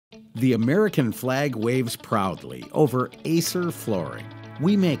The American flag waves proudly over Aacer Flooring.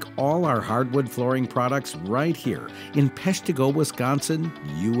 We make all our hardwood flooring products right here in Peshtigo, Wisconsin,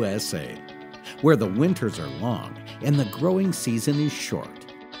 USA, where the winters are long and the growing season is short.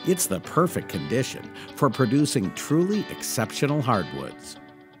 It's the perfect condition for producing truly exceptional hardwoods.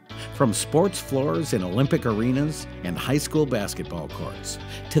 From sports floors in Olympic arenas and high school basketball courts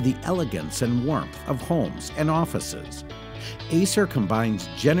to the elegance and warmth of homes and offices, Aacer combines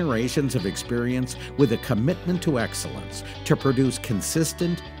generations of experience with a commitment to excellence to produce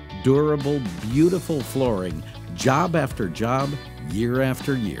consistent, durable, beautiful flooring job after job, year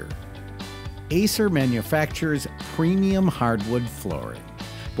after year. Aacer manufactures premium hardwood flooring,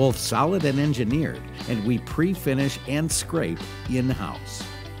 both solid and engineered, and we pre-finish and scrape in-house.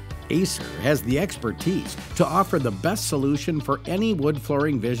 Aacer has the expertise to offer the best solution for any wood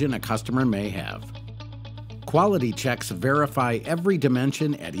flooring vision a customer may have. Quality checks verify every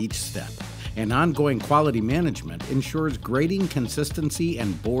dimension at each step, and ongoing quality management ensures grading consistency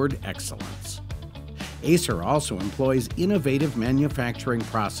and board excellence. Aacer also employs innovative manufacturing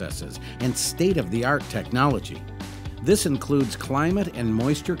processes and state-of-the-art technology. This includes climate and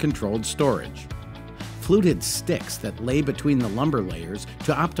moisture-controlled storage, fluted sticks that lay between the lumber layers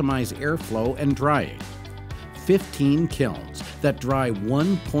to optimize airflow and drying, 15 kilns that dry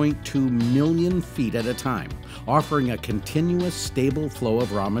 1.2 million feet at a time, offering a continuous, stable flow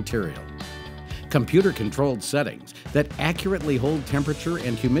of raw material. Computer-controlled settings that accurately hold temperature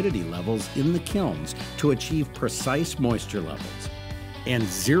and humidity levels in the kilns to achieve precise moisture levels. And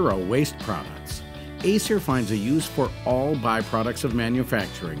zero waste products. Aacer finds a use for all byproducts of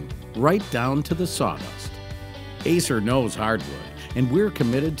manufacturing, right down to the sawdust. Aacer knows hardwood, and we're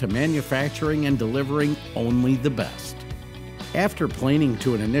committed to manufacturing and delivering only the best. After planing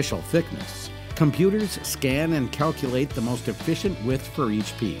to an initial thickness, computers scan and calculate the most efficient width for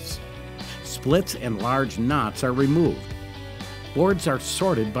each piece. Splits and large knots are removed. Boards are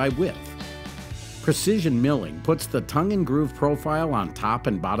sorted by width. Precision milling puts the tongue and groove profile on top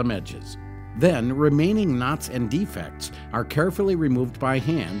and bottom edges. Then, remaining knots and defects are carefully removed by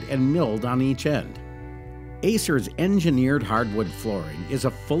hand and milled on each end. Aacer's engineered hardwood flooring is a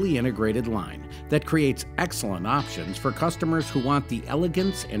fully integrated line that creates excellent options for customers who want the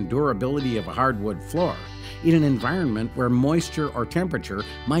elegance and durability of a hardwood floor in an environment where moisture or temperature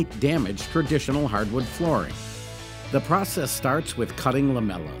might damage traditional hardwood flooring. The process starts with cutting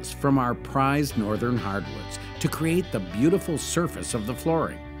lamellas from our prized northern hardwoods to create the beautiful surface of the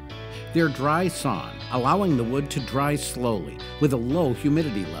flooring. They're dry sawn, allowing the wood to dry slowly with a low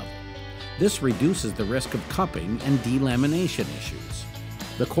humidity level. This reduces the risk of cupping and delamination issues.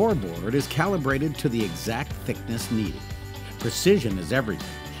 The core board is calibrated to the exact thickness needed. Precision is everything,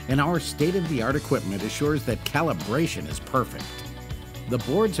 and our state-of-the-art equipment assures that calibration is perfect. The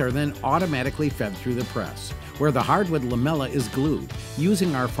boards are then automatically fed through the press, where the hardwood lamella is glued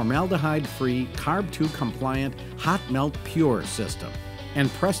using our formaldehyde-free, Carb 2 compliant hot melt pure system, and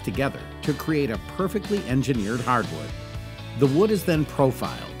pressed together to create a perfectly engineered hardwood. The wood is then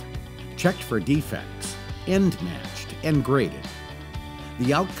profiled, checked for defects, end matched, and graded.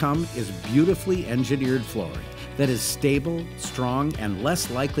 The outcome is beautifully engineered flooring that is stable, strong, and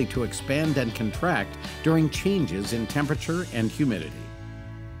less likely to expand and contract during changes in temperature and humidity.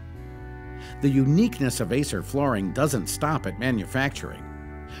 The uniqueness of Aacer flooring doesn't stop at manufacturing.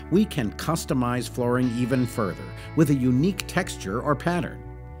 We can customize flooring even further with a unique texture or pattern.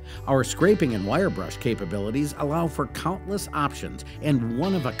 Our scraping and wire brush capabilities allow for countless options and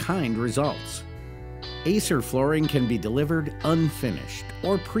one-of-a-kind results. Aacer flooring can be delivered unfinished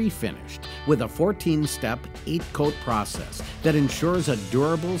or pre-finished with a 14-step, 8-coat process that ensures a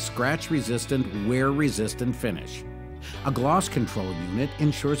durable, scratch-resistant, wear-resistant finish. A gloss control unit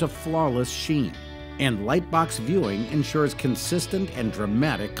ensures a flawless sheen, and lightbox viewing ensures consistent and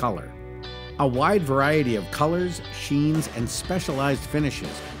dramatic color. A wide variety of colors, sheens, and specialized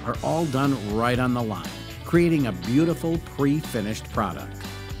finishes are all done right on the line, creating a beautiful pre-finished product.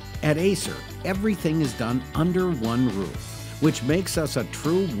 At Aacer, everything is done under one roof, which makes us a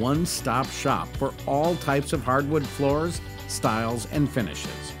true one-stop shop for all types of hardwood floors, styles, and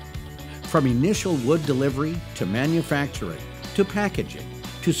finishes. From initial wood delivery to manufacturing, to packaging,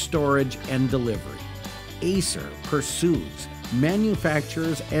 to storage and delivery, Aacer pursues,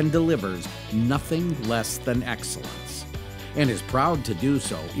 manufactures, and delivers nothing less than excellence, and is proud to do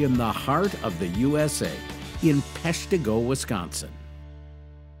so in the heart of the USA, in Peshtigo, Wisconsin.